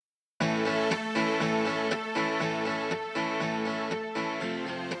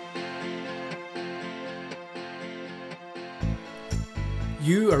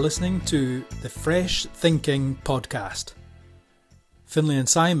You are listening to the Fresh Thinking podcast. Finlay and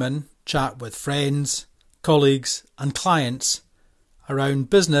Simon chat with friends, colleagues and clients around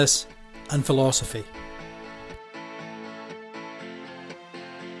business and philosophy.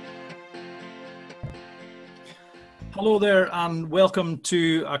 Hello there and welcome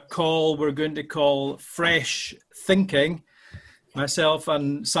to a call we're going to call Fresh Thinking. Myself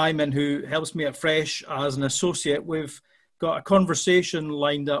and Simon, who helps me at Fresh as an associate, we've got a conversation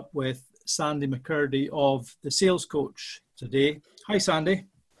lined up with Sandy McCurdy of The Sales Coach today. Hi, Sandy.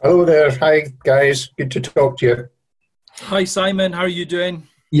 Hello there. Hi, guys. Good to talk to you. Hi, Simon. How are you doing?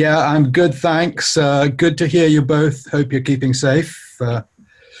 Yeah, I'm good, thanks. Good to hear you both. Hope you're keeping safe.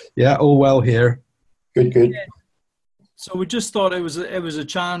 Yeah, all well here. Good. So we just thought it was a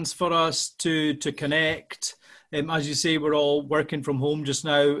chance for us to connect. As you say, we're all working from home just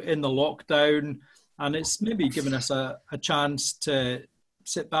now in the lockdown, and it's maybe given us a chance to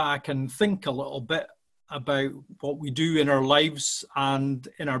sit back and think a little bit about what we do in our lives and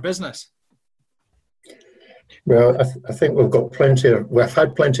in our business. Well, I think we've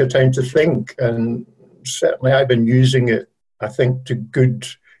had plenty of time to think, and certainly I've been using it, I think, to good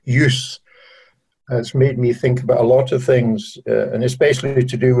use. It's made me think about a lot of things, and especially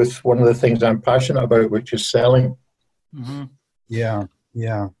to do with one of the things I'm passionate about, which is selling. Mm-hmm. Yeah.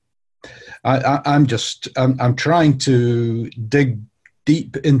 I'm trying to dig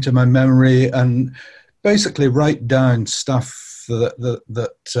deep into my memory and basically write down stuff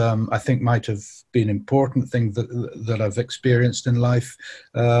that I think might have been important things that I've experienced in life,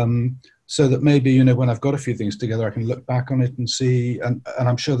 so that maybe, when I've got a few things together, I can look back on it and see, and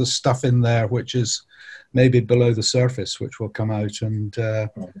I'm sure there's stuff in there which is maybe below the surface, which will come out and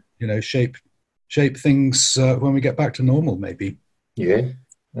shape things when we get back to normal, maybe.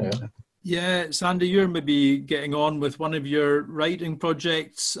 Yeah, Sandy, you're maybe getting on with one of your writing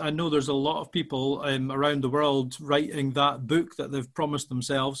projects. I know there's a lot of people around the world writing that book that they've promised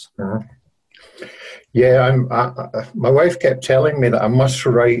themselves. Yeah, my wife kept telling me that I must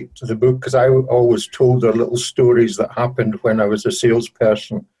write the book because I always told her little stories that happened when I was a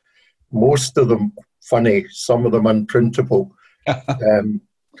salesperson. Most of them funny, some of them unprintable.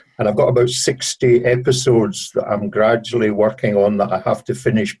 And I've got about 60 episodes that I'm gradually working on that I have to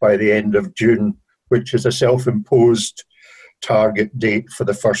finish by the end of June, which is a self-imposed target date for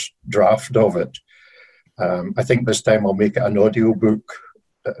the first draft of it. I think this time I'll make it an audiobook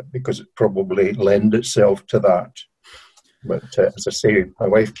because it probably lends itself to that. But as I say, my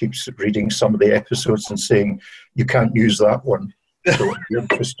wife keeps reading some of the episodes and saying, you can't use that one. So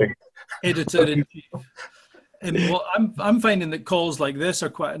it's interesting. Editor-in-chief. Well, I'm finding that calls like this are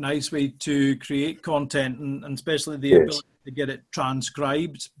quite a nice way to create content, and especially the ability to get it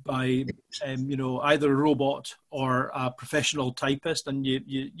transcribed by, either a robot or a professional typist, and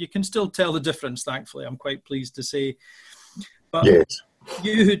you can still tell the difference. Thankfully, I'm quite pleased to say. But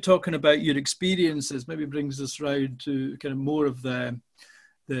you talking about your experiences maybe brings us round to kind of more of the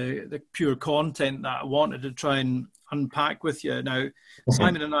pure content that I wanted to try and unpack with you. Now,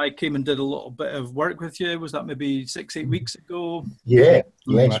 Simon and I came and did a little bit of work with you. Was that maybe 6-8 weeks ago? Yeah.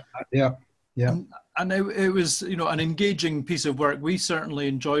 And it was, an engaging piece of work. We certainly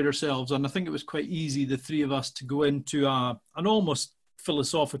enjoyed ourselves, and I think it was quite easy, the three of us, to go into an almost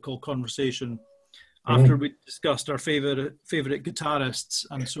philosophical conversation after we discussed our favorite guitarists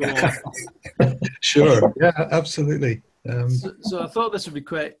and so on. Sure. Yeah, absolutely. So I thought this would be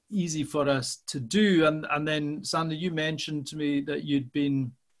quite easy for us to do. And then, Sandy, you mentioned to me that you'd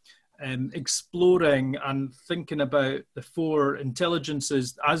been exploring and thinking about the 4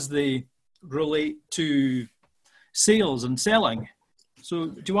 intelligences as they relate to sales and selling. So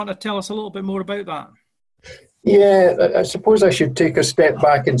do you want to tell us a little bit more about that? Yeah, I suppose I should take a step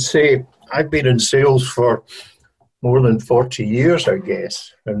back and say I've been in sales for more than 40 years, I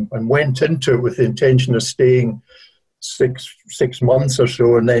guess, and went into it with the intention of staying six months or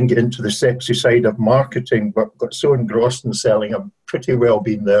so and then get into the sexy side of marketing, but got so engrossed in selling, I've pretty well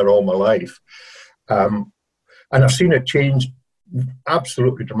been there all my life. And I've seen it change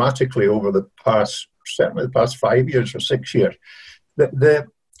absolutely dramatically over certainly the past 5 years or 6 years.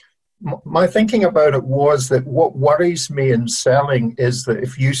 My thinking about it was that what worries me in selling is that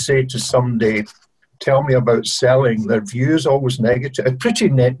if you say to somebody, tell me about selling, their view is always negative.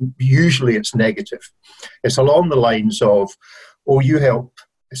 Usually it's negative. It's along the lines of, you help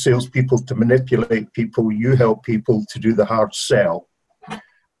salespeople to manipulate people, you help people to do the hard sell.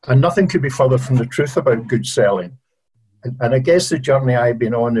 And nothing could be further from the truth about good selling. And I guess the journey I've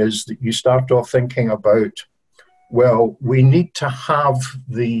been on is that you start off thinking about, we need to have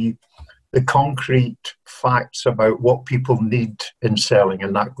the the concrete facts about what people need in selling,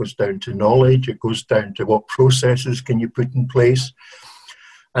 and that goes down to knowledge, it goes down to what processes can you put in place.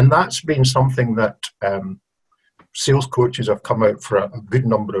 And that's been something that sales coaches have come out for a good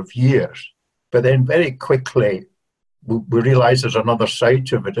number of years. But then very quickly, we realize there's another side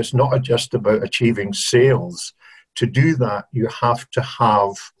to it. It's not just about achieving sales. To do that, you have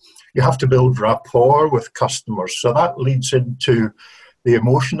to build rapport with customers. So that leads into the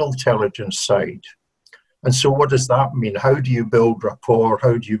emotional intelligence side. And so what does that mean? How do you build rapport?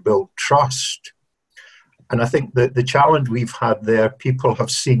 How do you build trust? And I think that the challenge we've had there, people have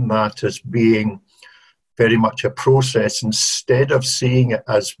seen that as being very much a process instead of seeing it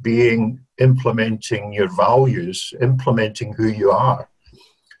as being implementing your values, implementing who you are.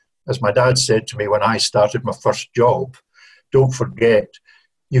 As my dad said to me when I started my first job, don't forget,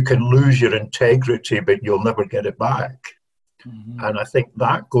 you can lose your integrity, but you'll never get it back. Mm-hmm. And I think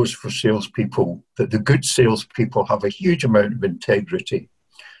that goes for salespeople, that the good salespeople have a huge amount of integrity.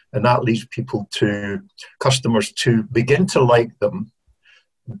 And that leads customers to begin to like them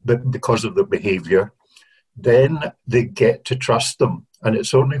because of their behavior. Then they get to trust them. And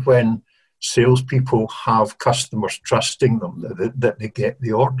it's only when salespeople have customers trusting them that they get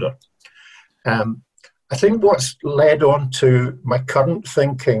the order. I think what's led on to my current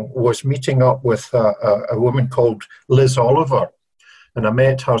thinking was meeting up with a woman called Liz Oliver. And I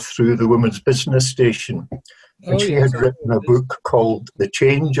met her through the Women's Business Station. And she had written a book called The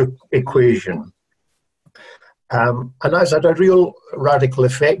Change Equation. And that's had a real radical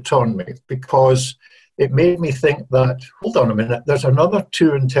effect on me because it made me think that, hold on a minute, there's another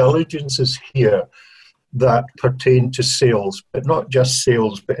two intelligences here that pertain to sales, but not just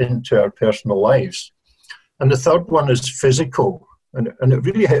sales, but into our personal lives. And the third one is physical, and it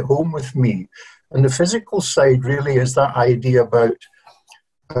really hit home with me. And the physical side really is that idea about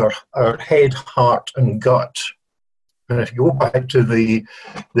our head, heart, and gut. And if you go back to the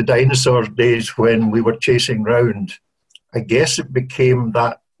dinosaur days when we were chasing round, I guess it became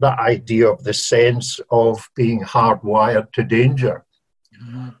that idea of the sense of being hardwired to danger.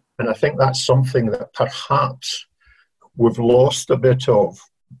 Mm-hmm. And I think that's something that perhaps we've lost a bit of.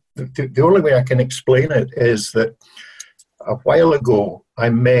 The only way I can explain it is that a while ago I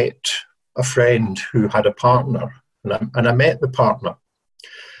met a friend who had a partner, and I met the partner.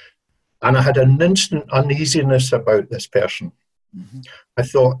 And I had an instant uneasiness about this person. Mm-hmm. I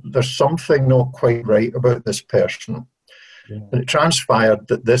thought, there's something not quite right about this person. Yeah. And it transpired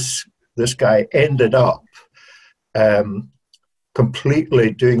that this guy ended up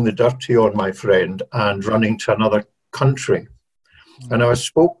completely doing the dirty on my friend and running to another country. Mm-hmm. And I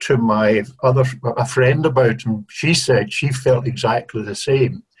spoke to a friend about him. She said she felt exactly the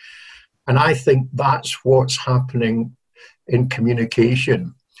same. And I think that's what's happening in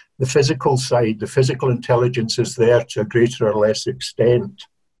communication. The physical side, the physical intelligence is there to a greater or less extent.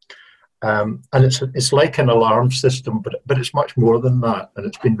 And it's like an alarm system, but it's much more than that. And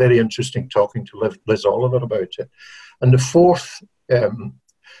it's been very interesting talking to Liz Oliver about it. And the fourth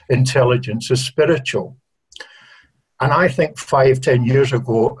intelligence is spiritual. And I think 5-10 years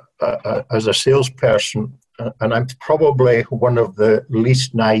ago, as a salesperson, and I'm probably one of the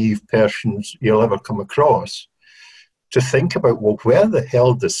least naive persons you'll ever come across, to think about, well, where the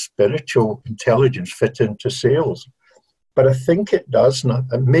hell does spiritual intelligence fit into sales? But I think it does not.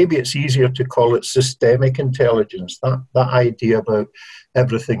 And maybe it's easier to call it systemic intelligence, that idea about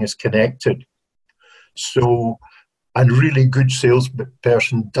everything is connected. So a really good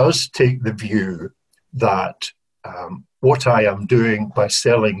salesperson does take the view that what I am doing by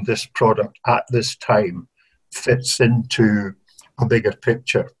selling this product at this time fits into a bigger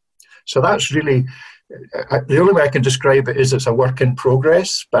picture. So that's really... the only way I can describe it is it's a work in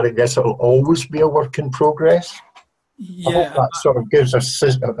progress, but I guess it'll always be a work in progress. Yeah, I hope that sort of gives us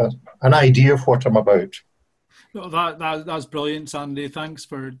an idea of what I'm about. No, that's brilliant, Sandy. Thanks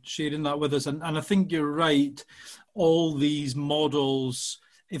for sharing that with us. And I think you're right. All these models,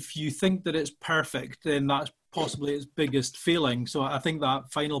 if you think that it's perfect, then that's possibly its biggest failing. So I think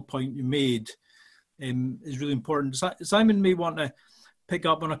that final point you made is really important. Simon may want to pick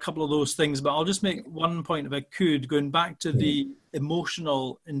up on a couple of those things, but I'll just make one point if I could, going back to the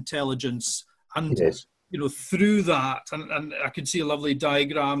emotional intelligence and yes. Through that, and I could see a lovely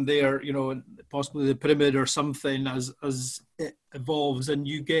diagram there, possibly the pyramid or something as it evolves and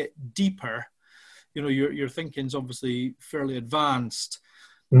you get deeper, your thinking's obviously fairly advanced.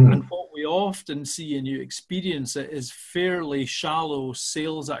 And what we often see and you experience it is fairly shallow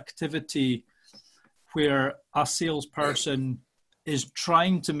sales activity where a salesperson is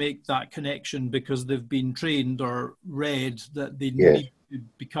trying to make that connection because they've been trained or read that they need to to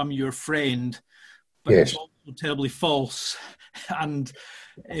become your friend, but Yes. it's also terribly false and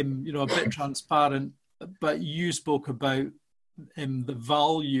a bit transparent. But you spoke about the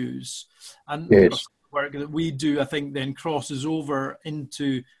values, and Yes. work that we do, I think, then crosses over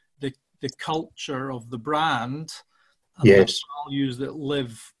into the culture of the brand and Yes. the values that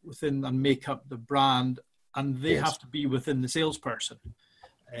live within and make up the brand, and they Yes. have to be within the salesperson.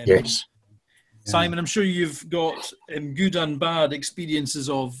 Yes. Simon, I'm sure you've got good and bad experiences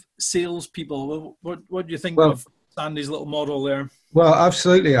of salespeople. What do you think of Sandy's little model there? Well,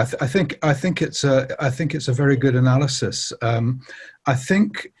 absolutely. I think it's a very good analysis. I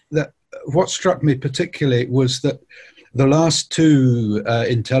think that what struck me particularly was that the last two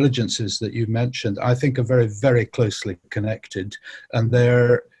intelligences that you mentioned, I think, are very, very closely connected, and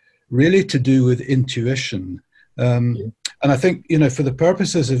they're really to do with intuition. And I think, for the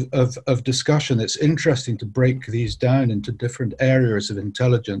purposes of discussion, it's interesting to break these down into different areas of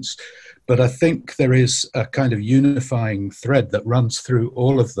intelligence. But I think there is a kind of unifying thread that runs through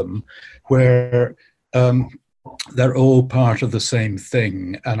all of them, where they're all part of the same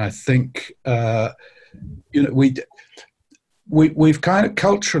thing. And I think, we've kind of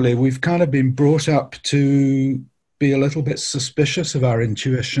culturally, we've kind of been brought up to be a little bit suspicious of our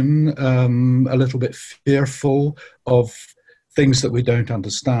intuition, a little bit fearful of things that we don't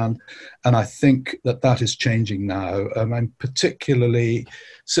understand. And I think that is changing now. And particularly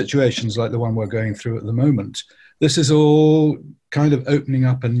situations like the one we're going through at the moment. This is all kind of opening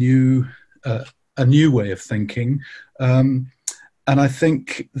up a new way of thinking. And I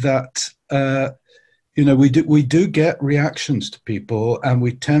think that, we do get reactions to people, and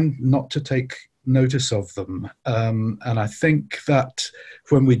we tend not to take notice of them. And I think that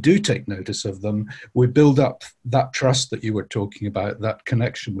when we do take notice of them, we build up that trust that you were talking about, that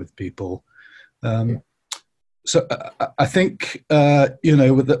connection with people. So I think, that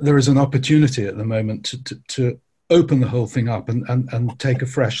there is an opportunity at the moment to open the whole thing up and take a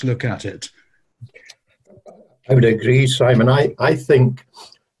fresh look at it. I would agree, Simon. I think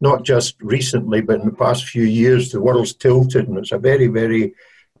not just recently, but in the past few years, the world's tilted, and it's a very, very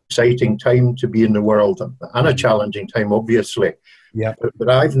exciting time to be in the world, and a challenging time, obviously. Yeah. But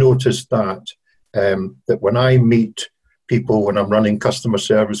I've noticed that when I meet people, when I'm running customer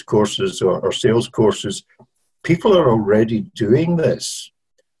service courses or sales courses, people are already doing this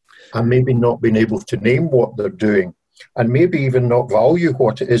and maybe not being able to name what they're doing, and maybe even not value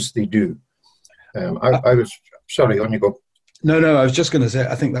what it is they do. I was, sorry, on you go. No, I was just going to say,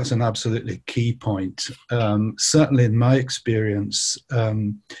 I think that's an absolutely key point. Certainly in my experience,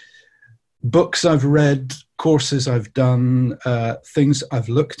 books I've read, courses I've done, things I've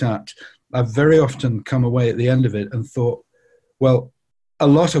looked at, I've very often come away at the end of it and thought, well, a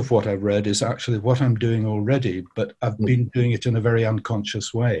lot of what I've read is actually what I'm doing already, but I've been doing it in a very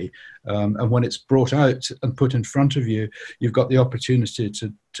unconscious way. And when it's brought out and put in front of you, you've got the opportunity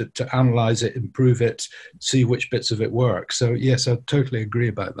to analyze it, improve it, see which bits of it work. So yes, I totally agree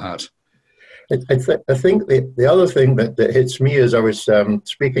about that. I think the other thing that hits me is I was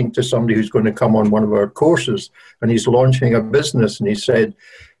speaking to somebody who's going to come on one of our courses, and he's launching a business, and he said,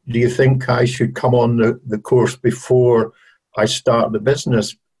 do you think I should come on the course before I start the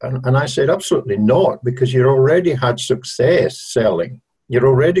business? And I said, absolutely not, because you already had success selling. You're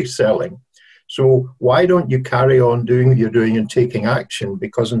already selling. So why don't you carry on doing what you're doing and taking action?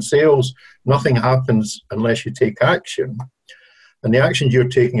 Because in sales, nothing happens unless you take action. And the actions you're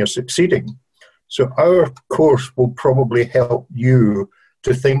taking are succeeding. So our course will probably help you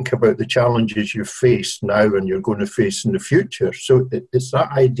to think about the challenges you face now and you're going to face in the future. So it's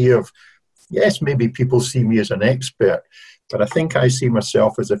that idea of, yes, maybe people see me as an expert, but I think I see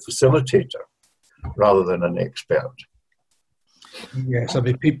myself as a facilitator rather than an expert. Yes, I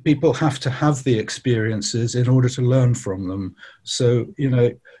mean, people have to have the experiences in order to learn from them. So,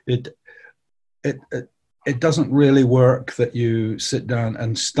 it doesn't really work that you sit down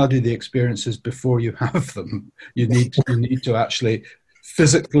and study the experiences before you have them. You need to actually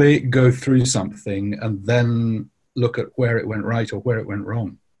physically go through something and then look at where it went right or where it went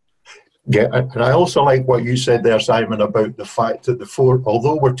wrong. Yeah, and I also like what you said there, Simon, about the fact that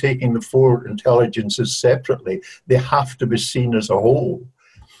although we're taking the four intelligences separately, they have to be seen as a whole.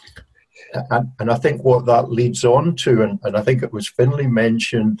 And I think what that leads on to, and I think it was Finlay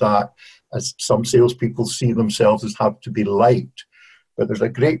mentioned that as some salespeople see themselves as have to be liked. But there's a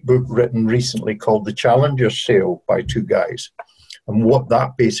great book written recently called The Challenger Sale by two guys. And what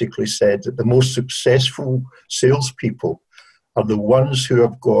that basically said, that the most successful salespeople are the ones who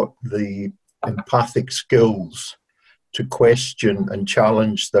have got the empathic skills to question and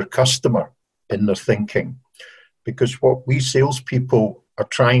challenge their customer in their thinking. Because what we salespeople are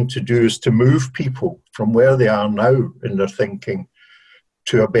trying to do is to move people from where they are now in their thinking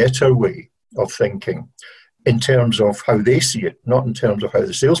to a better way of thinking in terms of how they see it, not in terms of how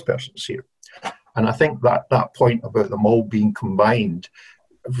the salesperson sees it. And I think that point about them all being combined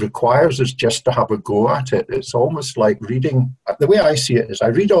requires us just to have a go at it. It's almost like reading, the way I see it is I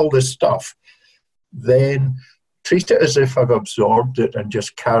read all this stuff, then treat it as if I've absorbed it and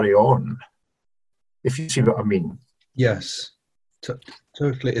just carry on, if you see what I mean. Yes,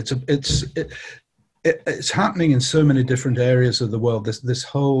 totally. It's happening in so many different areas of the world. This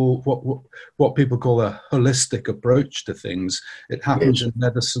whole what people call a holistic approach to things. It happens in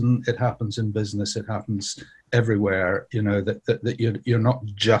medicine. It happens in business. It happens everywhere. You know that you're not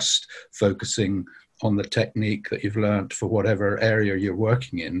just focusing on the technique that you've learned for whatever area you're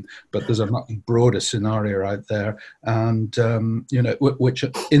working in, but there's a much broader scenario out there, and which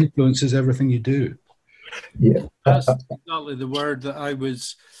influences everything you do. Yeah, that's exactly the word that I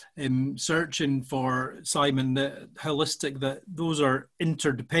was searching for, Simon. The holistic, that those are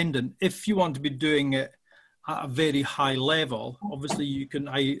interdependent. If you want to be doing it at a very high level, obviously you can.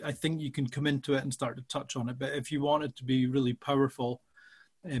 I think you can come into it and start to touch on it. But if you want it to be really powerful,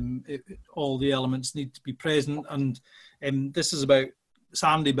 all the elements need to be present. And this is about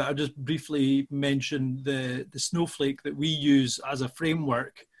Sandy, but I'll just briefly mention the snowflake that we use as a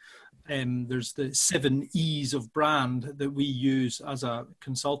framework. There's the 7 E's of brand that we use as a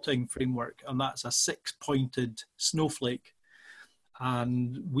consulting framework, and that's a 6-pointed snowflake.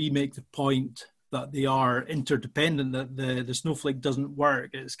 And we make the point that they are interdependent, that the snowflake doesn't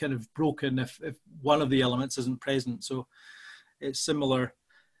work. It's kind of broken if one of the elements isn't present. So it's similar.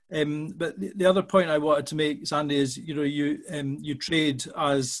 But the other point I wanted to make, Sandy, is you trade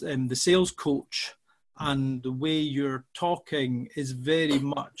as the sales coach, and the way you're talking is very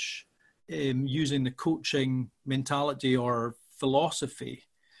much using the coaching mentality or philosophy.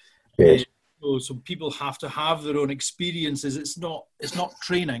 Yes. So people have to have their own experiences. It's not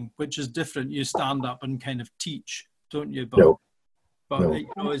training, which is different. You stand up and kind of teach, don't you? But,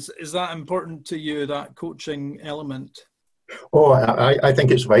 no. Is that important to you, that coaching element? Oh, I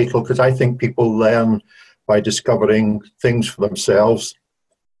think it's vital, because I think people learn by discovering things for themselves.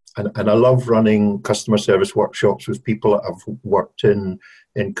 And I love running customer service workshops with people that have worked in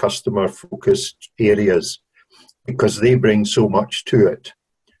customer-focused areas, because they bring so much to it.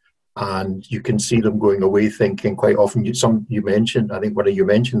 And you can see them going away thinking quite often. You mentioned, I think one of you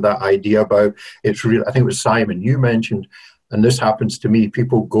mentioned that idea about it's real. I think it was Simon, you mentioned, and this happens to me,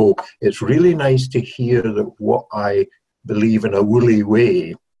 people go, it's really nice to hear that what I believe in a woolly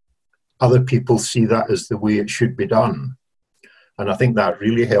way, other people see that as the way it should be done. And I think that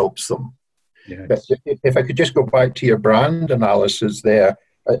really helps them. Yes. But if I could just go back to your brand analysis there,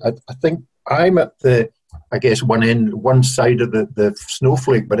 I think I'm at one side of the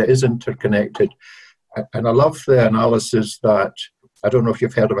snowflake, but it is interconnected. And I love the analysis that, I don't know if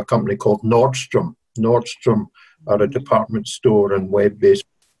you've heard of a company called Nordstrom. Nordstrom are a department store and web-based.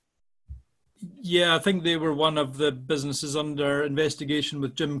 Yeah, I think they were one of the businesses under investigation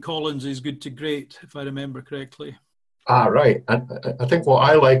with Jim Collins, who's Good to Great, if I remember correctly. Right. And I think what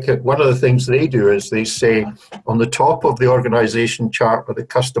I like, one of the things they do is they say on the top of the organization chart are the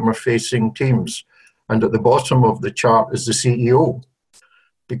customer-facing teams, and at the bottom of the chart is the CEO,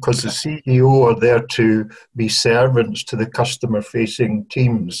 because the CEO are there to be servants to the customer-facing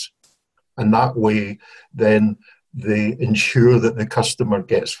teams. And that way, then they ensure that the customer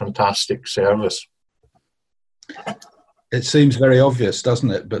gets fantastic service. It seems very obvious,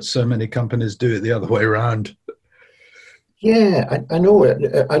 doesn't it? But so many companies do it the other way around. Yeah, I know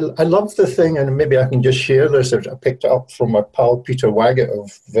it. I love the thing, and maybe I can just share this. I picked it up from my pal Peter Waggett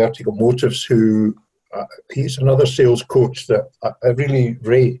of Vertical Motives, who he's another sales coach that I really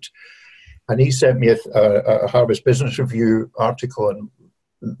rate. And he sent me a Harvard Business Review article, and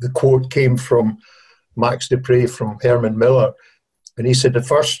the quote came from Max Dupre from Herman Miller. And he said the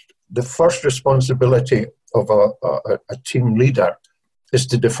first responsibility of a team leader is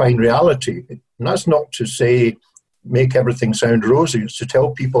to define reality. And that's not to say make everything sound rosy. It's to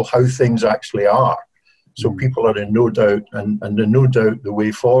tell people how things actually are, so people are in no doubt, and in no doubt the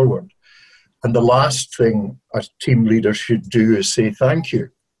way forward. And the last thing a team leader should do is say thank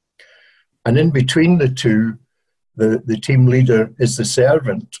you. And in between the two, the team leader is the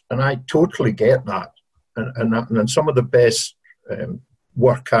servant. And I totally get that. And some of the best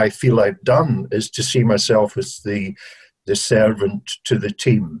work I feel I've done is to see myself as the servant to the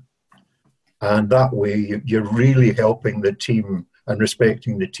team. And that way you're really helping the team and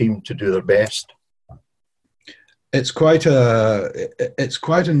respecting the team to do their best. it's quite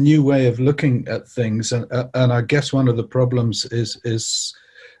a new way of looking at things, and I guess one of the problems is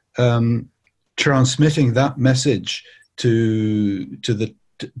transmitting that message to the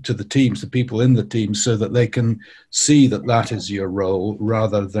teams, the people in the team, so that they can see that is your role,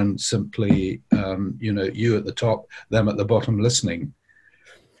 rather than simply you at the top, them at the bottom listening.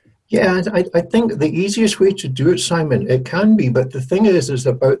 Yeah, I think the easiest way to do it, Simon, it can be, but the thing is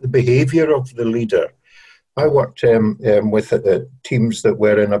about the behaviour of the leader. I worked with teams that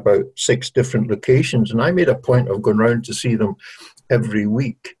were in about 6 different locations, and I made a point of going round to see them every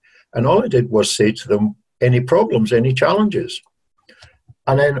week. And all I did was say to them, any problems, any challenges?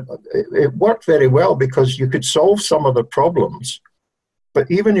 And then it worked very well, because you could solve some of the problems. But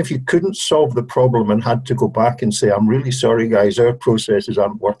even if you couldn't solve the problem and had to go back and say, I'm really sorry, guys, our processes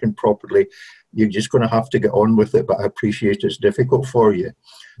aren't working properly, you're just going to have to get on with it, but I appreciate it's difficult for you.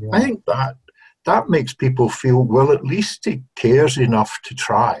 Yeah. I think that makes people feel, well, at least he cares enough to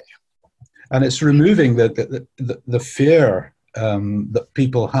try. And it's removing the fear that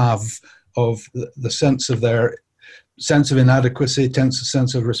people have of the sense of their sense of inadequacy,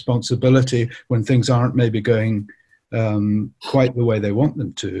 sense of responsibility when things aren't maybe going quite the way they want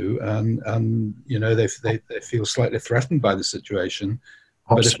them to, and they feel slightly threatened by the situation.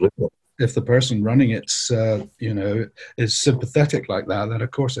 Absolutely. But if the person running it's is sympathetic like that, then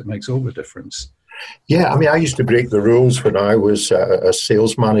of course it makes all the difference. Yeah, I mean, I used to break the rules when I was a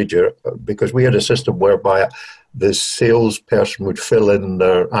sales manager, because we had a system whereby the salesperson would fill in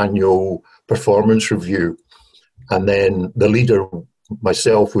their annual performance review, and then the leader,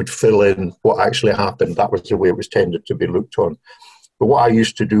 myself, would fill in what actually happened. That was the way it was tended to be looked on. But what I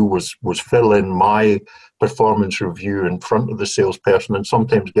used to do was fill in my performance review in front of the salesperson, and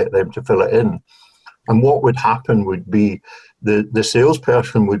sometimes get them to fill it in. And what would happen would be the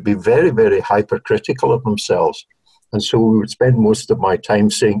salesperson would be very, very hypercritical of themselves. And so we would spend most of my time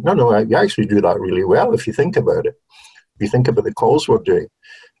saying, no, you actually do that really well if you think about it. If you think about the calls we're doing.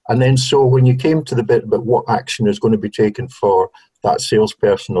 And then so when you came to the bit about what action is going to be taken for that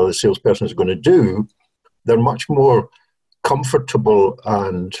salesperson, or the salesperson is going to do, they're much more comfortable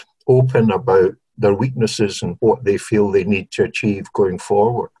and open about their weaknesses and what they feel they need to achieve going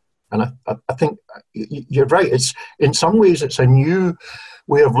forward. And I think you're right. It's in some ways it's a new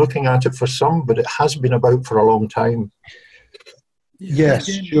way of looking at it for some, but it has been about for a long time. Yes,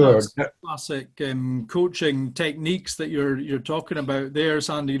 sure. Classic coaching techniques that you're talking about there,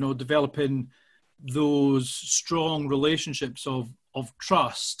 Sandy. Developing those strong relationships of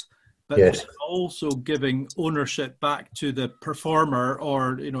trust, but yes, also giving ownership back to the performer,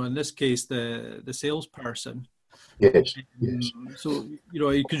 or in this case the salesperson. Yes. So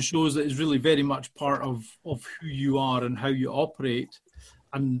it can show that it's really very much part of who you are and how you operate.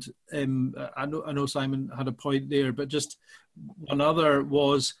 And I know Simon had a point there, but just another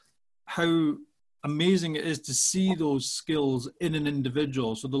was how amazing it is to see those skills in an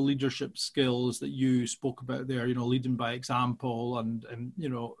individual. So the leadership skills that you spoke about there, leading by example, and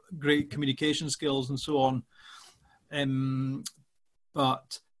great communication skills and so on.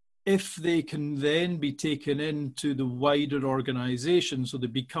 But if they can then be taken into the wider organization, so they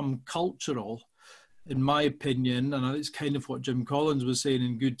become cultural, in my opinion, and it's kind of what Jim Collins was saying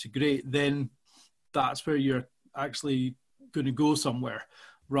in Good to Great, then that's where you're actually going to go somewhere,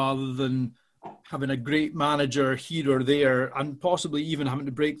 rather than having a great manager here or there, and possibly even having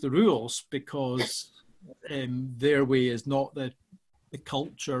to break the rules because their way is not the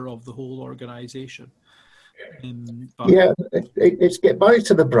culture of the whole organization. It's get back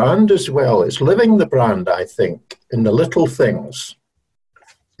to the brand as well. It's living the brand, I think, in the little things.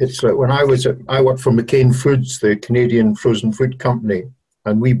 It's like when I worked for McCain Foods, the Canadian frozen food company,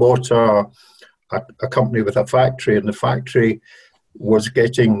 and we bought a company with a factory, and the factory was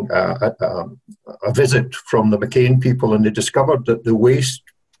getting a visit from the McCain people, and they discovered that the waste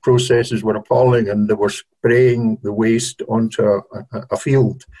processes were appalling, and they were spraying the waste onto a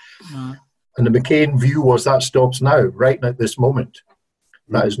field. And the McCain view was that stops now, right at this moment.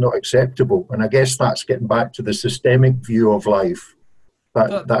 That is not acceptable. And I guess that's getting back to the systemic view of life.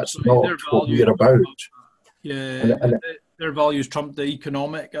 That's not what we're about. Yeah, and their values trump the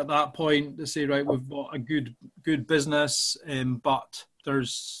economic at that point. To say, right, we've got a good business, but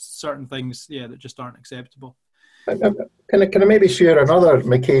there's certain things, that just aren't acceptable. Can I maybe share another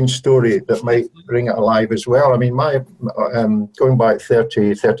McCain story that might bring it alive as well? I mean, going back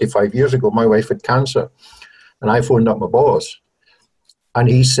 35 years ago, my wife had cancer, and I phoned up my boss, and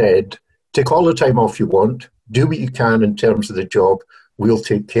he said, take all the time off you want, do what you can in terms of the job, we'll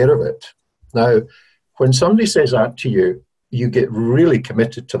take care of it. Now, when somebody says that to you, you get really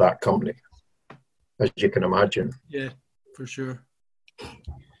committed to that company. as you can imagine. Yeah, for sure.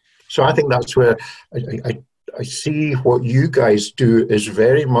 So I think that's where I see what you guys do is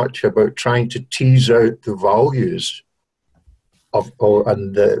very much about trying to tease out the values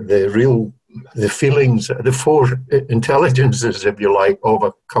and the feelings, the four intelligences, if you like, of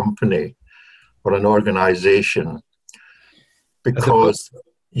a company or an organization, because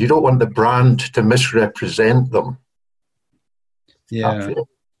you don't want the brand to misrepresent them. Yeah.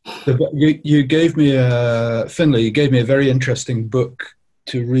 You gave me Finlay, you gave me a very interesting book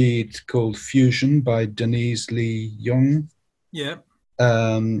to read called Fusion by Denise Lee Young. Yeah.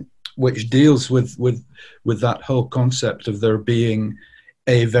 Which deals with that whole concept of there being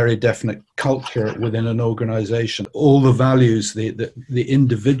a very definite culture within an organization. All the values, the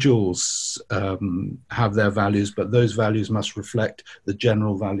individuals have their values, but those values must reflect the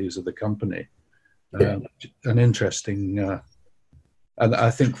general values of the company. An interesting, and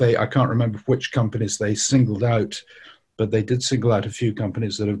I think I can't remember which companies they singled out, but they did single out a few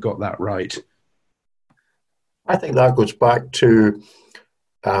companies that have got that right. I think that goes back to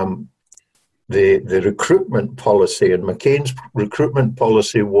the recruitment policy, and McCain's recruitment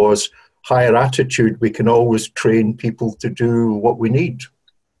policy was higher attitude. We can always train people to do what we need.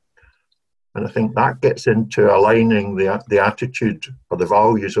 And I think that gets into aligning the attitude or the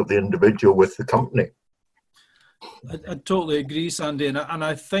values of the individual with the company. I totally agree, Sandy, and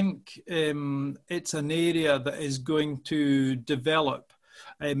I think it's an area that is going to develop.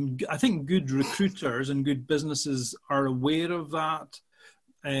 I think good recruiters and good businesses are aware of that,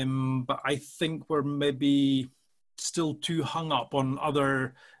 but I think we're maybe still too hung up on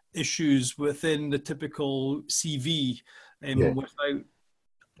other issues within the typical CV without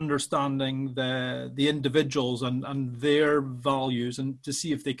understanding the individuals and their values, and to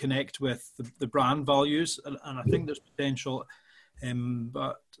see if they connect with the brand values. And I think there's potential,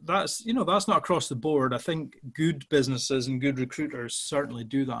 but that's not across the board. I think good businesses and good recruiters certainly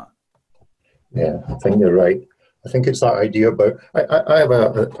do that. Yeah, I think you're right. I think it's that idea about, I have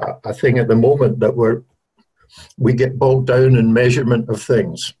a thing at the moment that we get bogged down in measurement of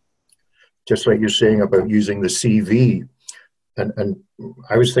things, just like you're saying about using the CV. And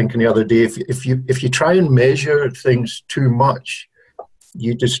I was thinking the other day, if you try and measure things too much,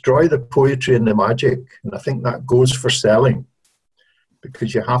 you destroy the poetry and the magic. And I think that goes for selling,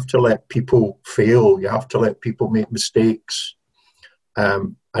 because you have to let people fail. You have to let people make mistakes.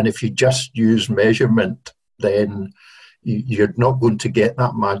 And if you just use measurement, then you're not going to get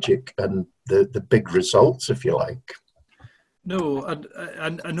that magic and the big results, if you like. No,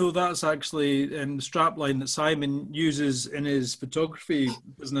 and I know that's actually the strapline that Simon uses in his photography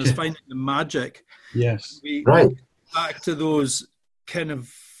business, finding the magic. Yes, we right. Back to those kind of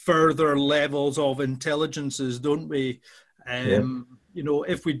further levels of intelligences, don't we?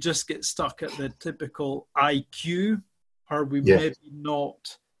 If we just get stuck at the typical IQ, are we maybe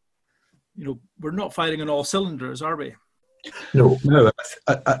not? We're not firing on all cylinders, are we? No.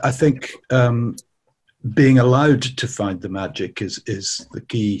 I think being allowed to find the magic is the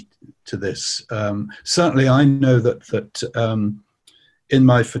key to this. Certainly, I know that in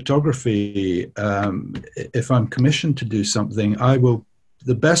my photography, if I'm commissioned to do something,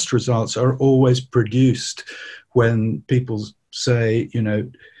 the best results are always produced when people say, you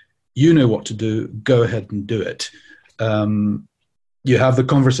know what to do, go ahead and do it. You have the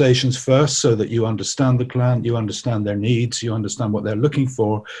conversations first so that you understand the client, you understand their needs, you understand what they're looking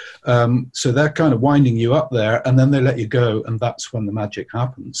for. So they're kind of winding you up there, and then they let you go, and that's when the magic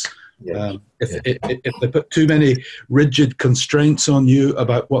happens. If they put too many rigid constraints on you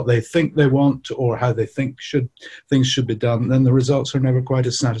about what they think they want or how they think things should be done, then the results are never quite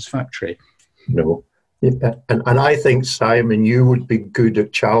as satisfactory. No. Yeah. And I think, Simon, you would be good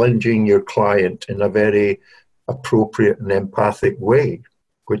at challenging your client in a very appropriate and empathic way,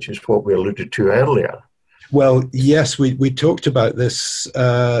 which is what we alluded to earlier. Well, yes, we talked about this,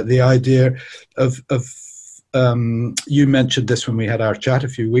 the idea of you mentioned this when we had our chat a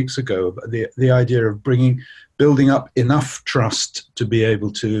few weeks ago, the idea of building up enough trust to be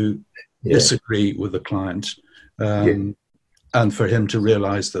able to disagree with the client, and for him to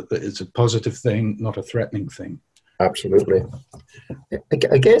realize that it's a positive thing, not a threatening thing. Absolutely.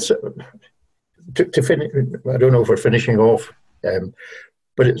 I guess to finish, I don't know if we're finishing off,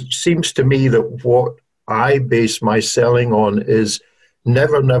 but it seems to me that what I base my selling on is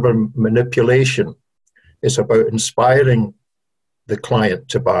never manipulation. It's about inspiring the client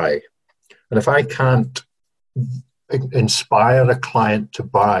to buy. And if I can't inspire a client to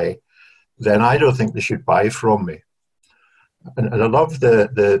buy, then I don't think they should buy from me. And I love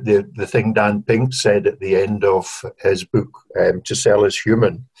the thing Dan Pink said at the end of his book, To Sell is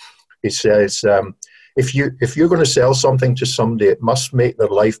Human. He says, if you're going to sell something to somebody, it must make their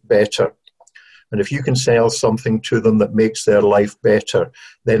life better. And if you can sell something to them that makes their life better,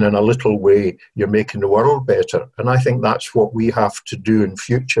 then in a little way, you're making the world better. And I think that's what we have to do in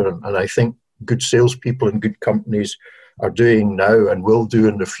future. And I think good salespeople and good companies are doing now and will do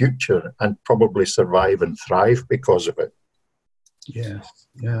in the future, and probably survive and thrive because of it. Yeah,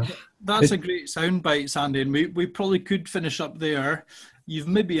 yeah. That's a great soundbite, Sandy, and we probably could finish up there. You've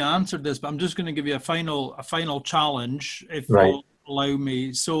maybe answered this, but I'm just going to give you a final challenge, if you'll allow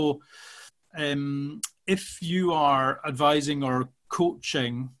me. So, if you are advising or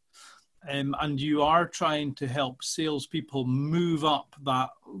coaching, and you are trying to help salespeople move up that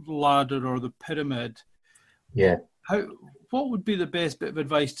ladder or the pyramid, what would be the best bit of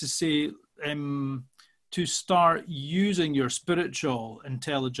advice to say to start using your spiritual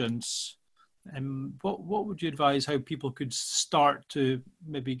intelligence? What would you advise how people could start to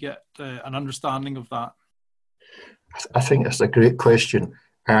maybe get an understanding of that? I think that's a great question.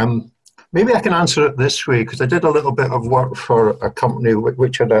 Maybe I can answer it this way, because I did a little bit of work for a company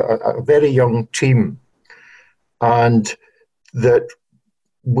which had a very young team, and that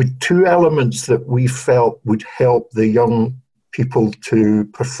with two elements that we felt would help the young people to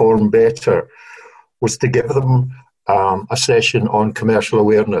perform better was to give them a session on commercial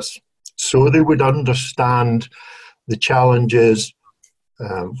awareness, so they would understand the challenges,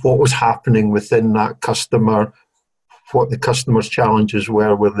 what was happening within that customer, what the customer's challenges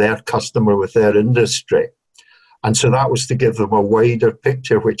were with their customer, with their industry. And so that was to give them a wider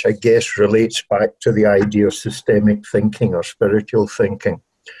picture, which I guess relates back to the idea of systemic thinking or spiritual thinking.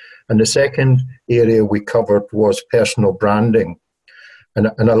 And the second area we covered was personal branding. And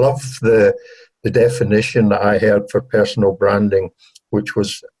I love the definition that I heard for personal branding, which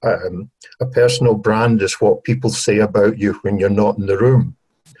was a personal brand is what people say about you when you're not in the room.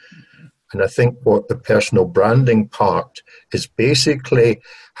 And I think what the personal branding part is basically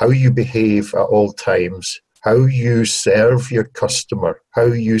how you behave at all times, how you serve your customer, how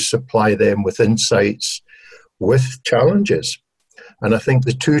you supply them with insights, with challenges. And I think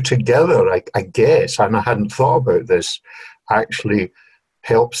the two together, I guess, and I hadn't thought about this, actually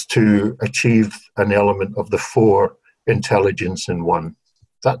helps to achieve an element of the four intelligence in one.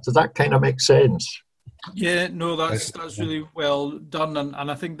 Does that kind of make sense? Yeah, no, that's really well done,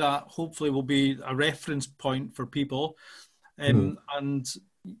 and I think that hopefully will be a reference point for people. And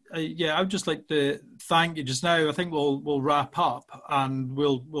I would just like to thank you just now. I think we'll wrap up, and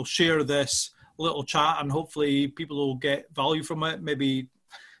we'll share this little chat, and hopefully people will get value from it, maybe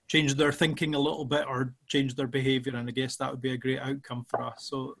change their thinking a little bit or change their behaviour, and I guess that would be a great outcome for us.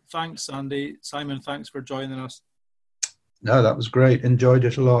 So thanks, Sandy. Simon, thanks for joining us. No, that was great. Enjoyed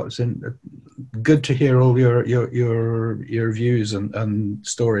it a lot. It's good to hear all your views and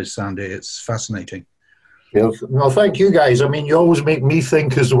stories, Sandy. It's fascinating. Yeah, well, thank you guys. I mean, you always make me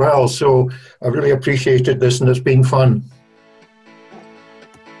think as well. So I really appreciated this, and it's been fun.